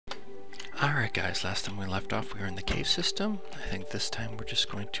Alright guys, last time we left off we were in the cave system. I think this time we're just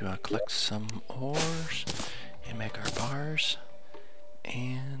going to collect some ores and make our bars.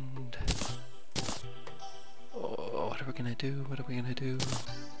 And what are we gonna do? What are we gonna do?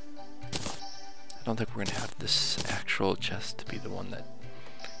 I don't think we're gonna have this actual chest to be the one that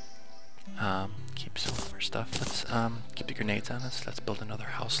keeps all of our stuff. Let's keep the grenades on us. Let's build another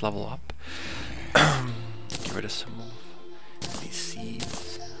house level up. Get rid of some of these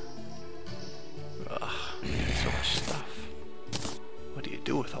seeds. Ugh, so much stuff. What do you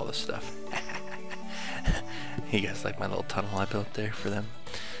do with all this stuff? You guys like my little tunnel I built there for them?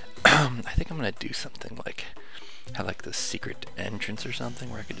 I think I'm gonna do something like have like this secret entrance or something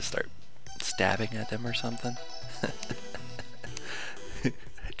where I could just start stabbing at them or something. I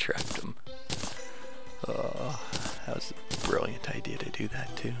trapped them. Oh, that was a brilliant idea to do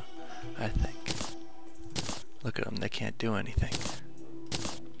that too, I think. Look at them, they can't do anything.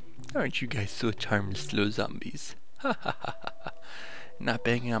 Aren't you guys so harmless little zombies? Ha ha ha ha. Not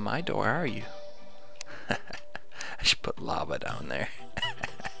banging on my door, are you? I should put lava down there.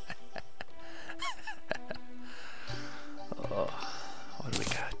 Oh, what do we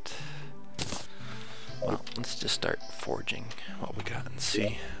got? Well, let's just start forging what we got and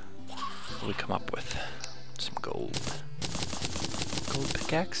see what we come up with. Some gold. Gold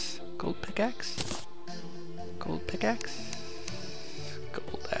pickaxe? Gold pickaxe? Gold pickaxe?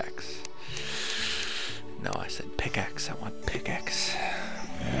 Gold axe. No, I said pickaxe. I want pickaxe.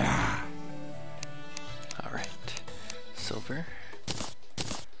 Alright. Silver.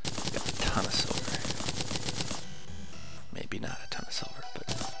 We got a ton of silver. Maybe not a ton of silver,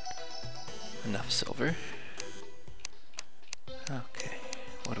 but enough silver. Okay.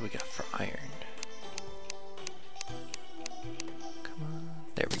 What do we got for iron? Come on.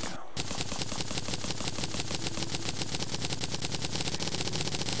 There we go.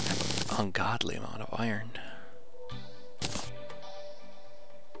 Ungodly amount of iron.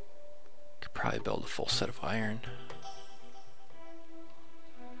 Could probably build a full set of iron.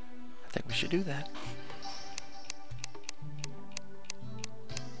 I think we should do that.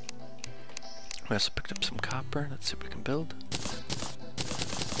 We also picked up some copper. Let's see what we can build.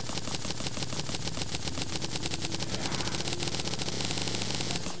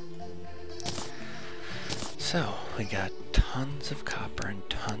 So, we got tons of copper and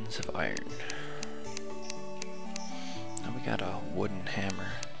tons of iron. Now we got a wooden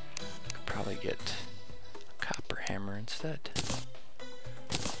hammer. Could probably get a copper hammer instead.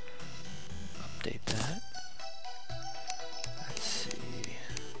 Update that. Let's see.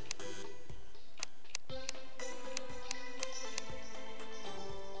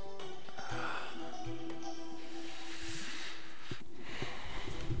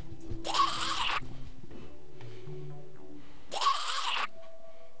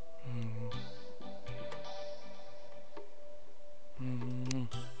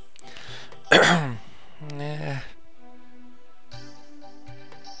 Nah.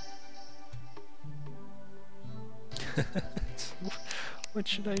 What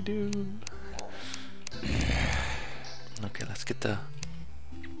should I do? Okay, let's get the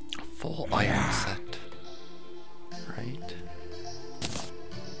full iron set. Right?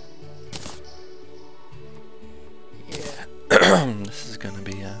 Yeah. This is gonna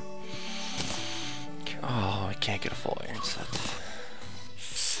be a... Oh, I can't get a full iron set.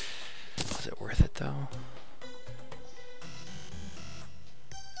 Is it worth it though?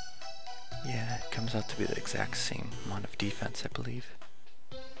 Yeah, it comes out to be the exact same amount of defense, I believe.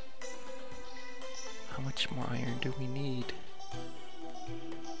 How much more iron do we need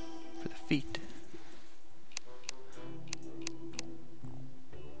for the feet?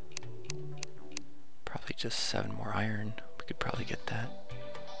 Probably just 7 more iron. We could probably get that.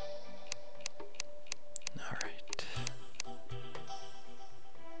 Alright.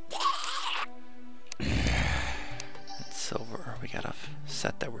 And silver, we got a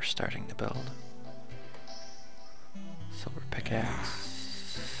set that we're starting to build. Silver pickaxe.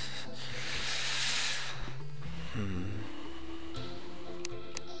 I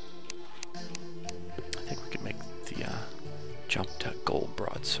think we could make the jump to gold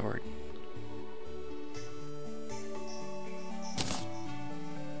broadsword.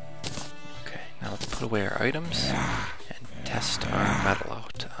 Okay, now let's put away our items and test our metal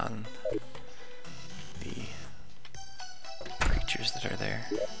out on the creatures that are there.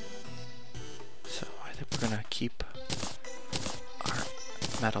 So I think we're gonna keep our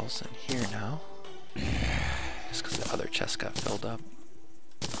metals in here now. Just because the other chest got filled up.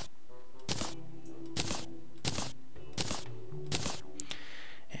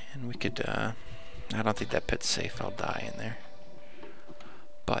 And we could, I don't think that pit's safe, I'll die in there.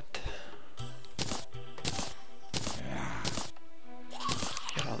 But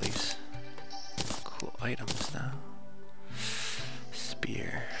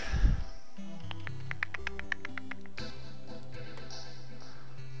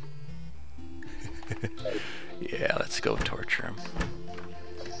Yeah, let's go torture him.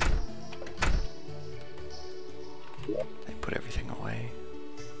 They put everything away.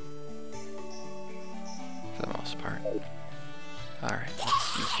 For the most part. Alright,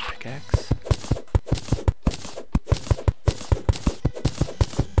 let's use the pickaxe.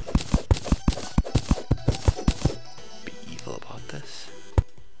 Be evil about this.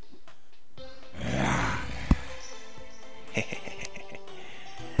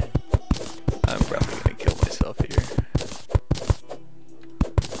 I'm probably gonna kill myself here.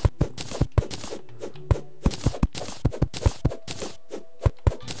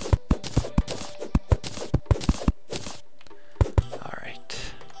 Alright,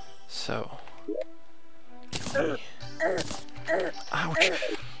 so can we... Ouch!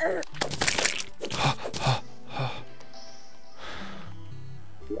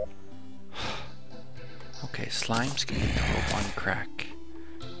 Okay, slimes can be throw one crack.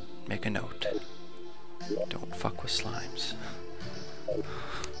 Make a note. Don't fuck with slimes.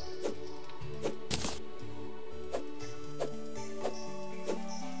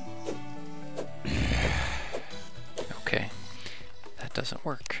 Okay, that doesn't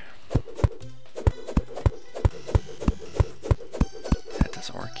work. That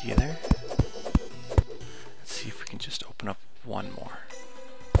doesn't work either. Let's see if we can just open up one more.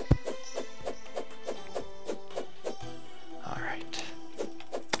 Alright.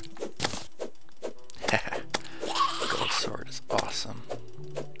 Gold sword is awesome.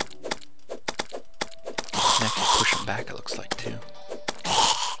 Can actually push him back, it looks like, too.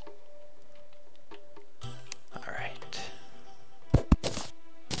 Alright.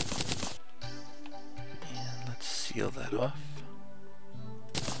 And let's seal that off.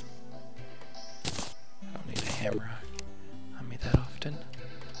 I don't need a hammer on me that often.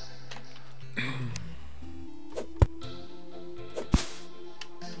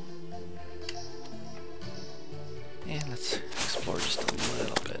 And let's explore just a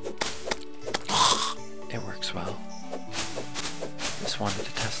little bit. It works well. Just wanted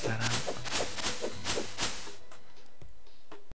to test that out.